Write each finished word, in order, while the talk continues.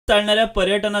चालणाऱ्या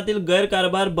पर्यटनातील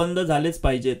गैरकारभार बंद झालेच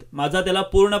पाहिजेत. माझा त्याला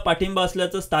पूर्ण पाठिंबा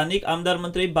असल्याचं स्थानिक आमदार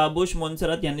मंत्री बाबुश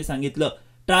मोन्सरात यांनी सांगितलं.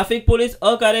 ट्रॅफिक पोलीस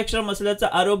अकार्यक्षम असल्याचा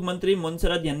आरोप मंत्री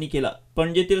मोन्सरात यांनी केला.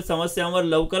 पणजीतील समस्यांवर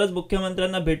लवकरच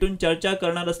मुख्यमंत्र्यांना भेटून चर्चा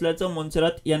करणार असल्याचं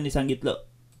मोन्सरात यांनी सांगितलं.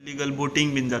 लीगल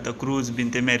बोटिंग बीन जाता, क्रूज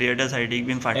बीन ते मेरियटा साइडीक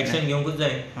बीन फाटल्यान एक्शन घेवंकूच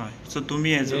जाय. सो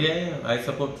तुम्ही I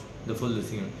support the full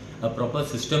thing. A proper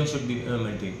system should be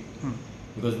maintain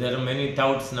because there are many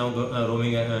touts now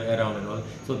roaming around and all,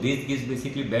 so this gives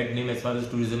basically bad name as far as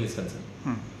tourism is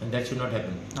concerned, and that should not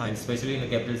happen, and especially in a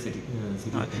capital city.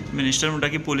 Minister म्हणटा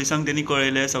की पोलिसांक त्यांनी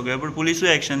कळयले सगळे, पण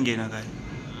पोलिसूय action घेना काय.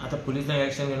 आता पोलिसांक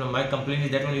action घेना. माय complaint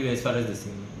is that only as far as this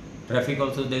thing. Traffic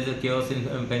also, there is a chaos in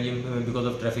Panjim because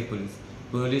of traffic police.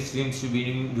 Police seems to be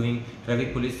doing, traffic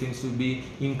police seems to be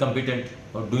incompetent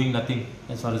or doing nothing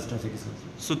as far as traffic is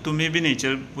concerned. So तुम्ही be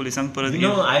nature पोलिसांक परत No,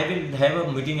 I will have a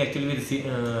meeting actually with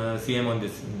CM on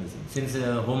this. Since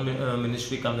Home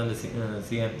Ministry comes under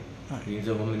CM, he is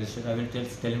the Home Minister, I will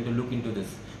tell him to look into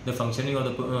this. The functioning of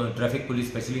the traffic police,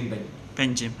 especially in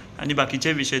Panjim. आणि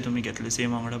बाकीचे विषय तुम्ही घेतले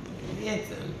same वांगडा.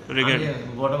 Yes.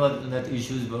 Regarding what about that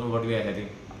issues what we are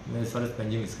having as far as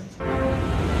Panjim is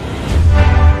concerned.